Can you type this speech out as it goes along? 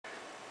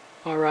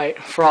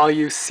Alright, for all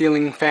you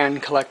ceiling fan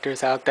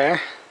collectors out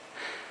there,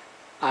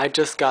 I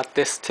just got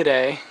this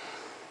today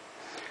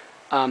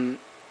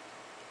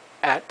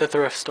at the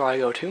thrift store I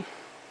go to,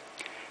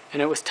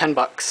 and it was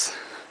 $10.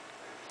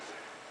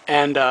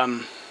 And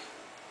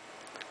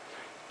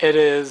it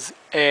is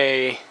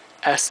a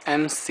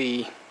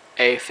SMC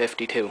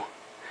A52.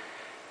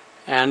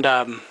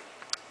 And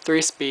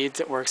 3 speeds,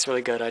 it works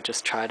really good. I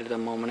just tried it a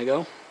moment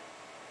ago.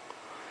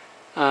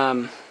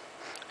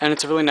 And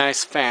it's a really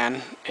nice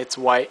fan. It's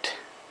white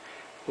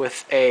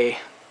with a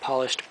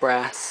polished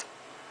brass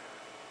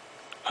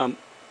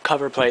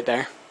cover plate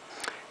there,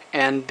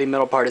 and the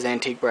middle part is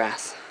antique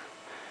brass.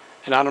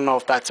 And I don't know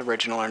if that's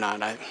original or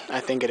not. I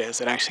think it is.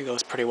 It actually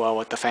goes pretty well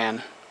with the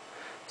fan,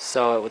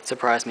 so it would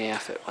surprise me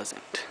if it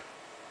wasn't.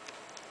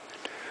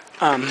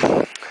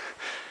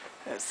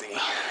 Let's see.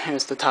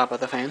 Here's the top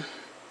of the fan.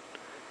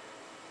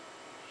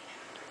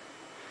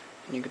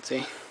 And you can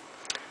see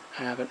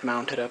I have it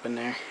mounted up in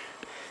there.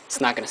 It's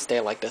not going to stay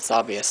like this,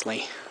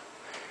 obviously.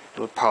 It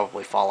would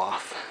probably fall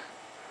off.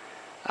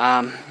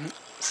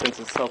 Since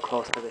it's so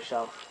close to the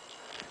shelf,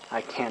 I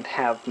can't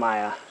have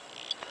my,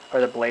 or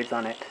the blades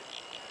on it.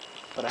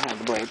 But I have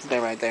the blades,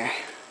 they're right there.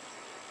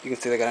 You can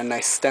see they got a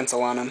nice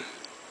stencil on them.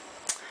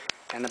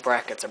 And the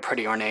brackets are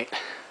pretty ornate.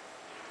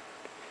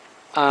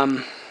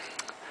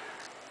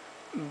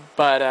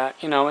 But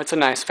you know, it's a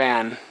nice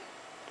fan.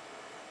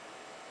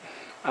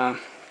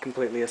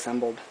 Completely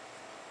assembled.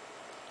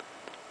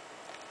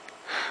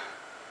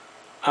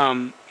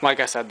 Like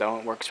I said though,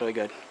 it works really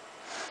good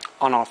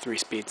on all 3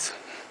 speeds.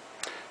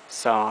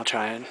 So I'll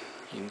try it.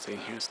 You can see,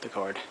 here's the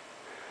cord.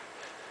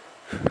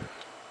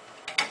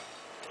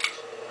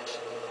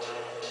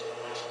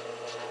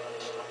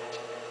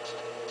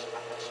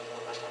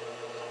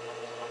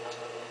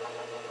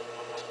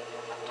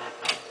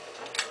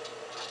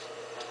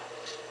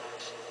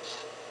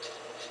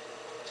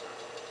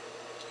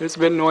 It's a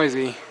bit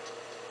noisy.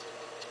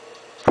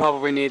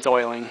 Probably needs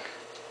oiling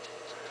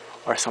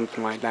or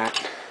something like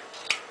that.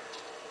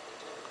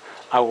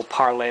 I will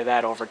parlay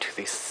that over to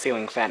the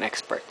ceiling fan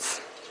experts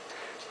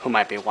who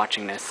might be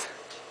watching this.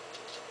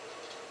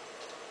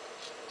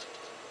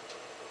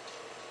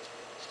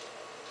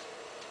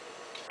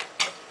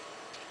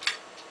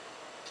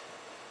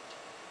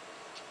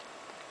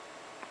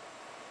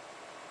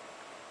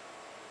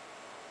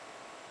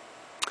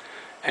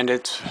 And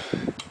it's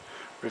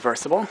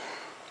reversible.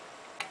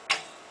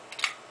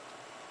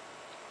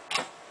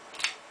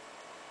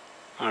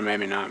 Or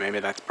maybe not, maybe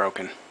that's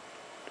broken.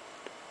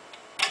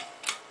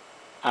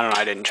 I don't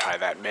know, I didn't try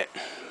that bit,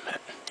 but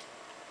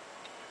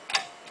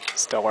it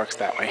still works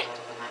that way.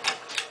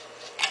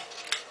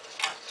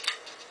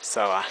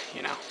 So,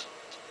 you know.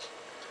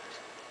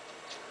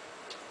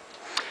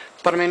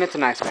 But I mean, it's a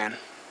nice fan.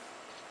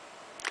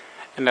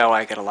 And I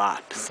like it a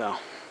lot, so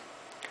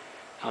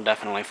I'll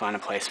definitely find a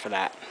place for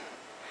that.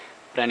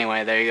 But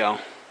anyway, there you go.